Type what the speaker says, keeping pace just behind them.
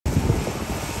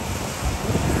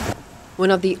one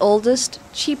of the oldest,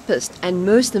 cheapest, and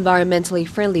most environmentally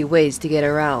friendly ways to get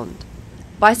around.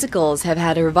 Bicycles have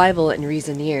had a revival in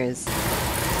recent years,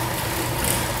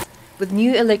 with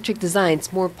new electric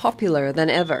designs more popular than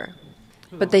ever.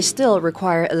 But they still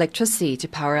require electricity to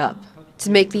power up. To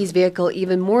make these vehicles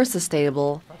even more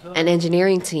sustainable, an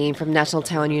engineering team from National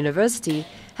Taiwan University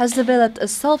has developed a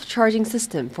self-charging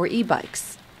system for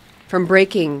e-bikes. From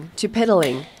braking to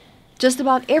pedaling, just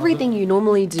about everything you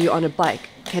normally do on a bike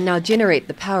can now generate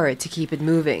the power to keep it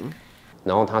moving.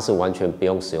 然后它是完全不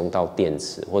用使用到电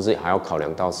池，或是还要考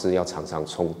量到是要常常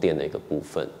充电的一个部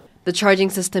分。The charging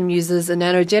system uses a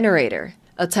nanogenerator,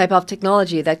 a type of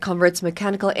technology that converts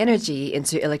mechanical energy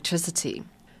into electricity.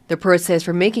 The process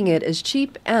for making it is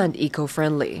cheap and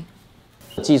eco-friendly.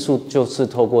 技术就是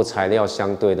透过材料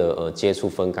相对的接触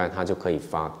分开，它就可以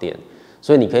发电。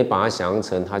所以你可以把它想象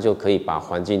成，它就可以把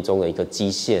环境中的一个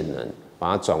机械能，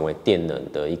把它转为电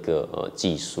能的一个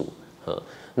技术。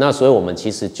那所以我们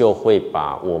其实就会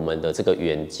把我们的这个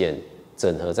元件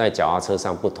整合在脚踏车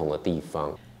上不同的地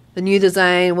方。The new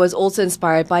design was also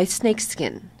inspired by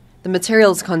snakeskin. The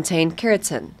materials contain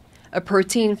keratin, a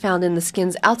protein found in the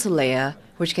skin's outer layer,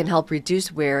 which can help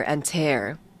reduce wear and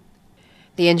tear.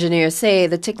 The engineers say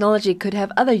the technology could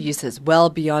have other uses well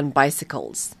beyond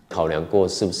bicycles. 考量过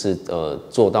是不是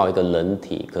做到一个人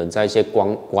体可能在一些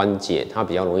关节它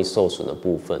比较容易受损的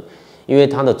部分，因为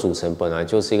它的组成本来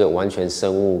就是一个完全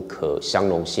生物可相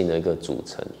容性的一个组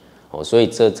成。所以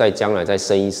这在将来在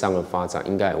生意上的发展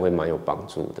应该也会蛮有帮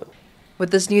助的。With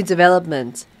this new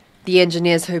development, the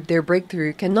engineers hope their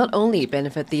breakthrough can not only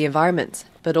benefit the environment,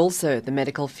 but also the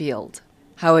medical field.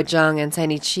 Chang and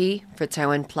Chi for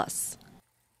TaiwanPlus.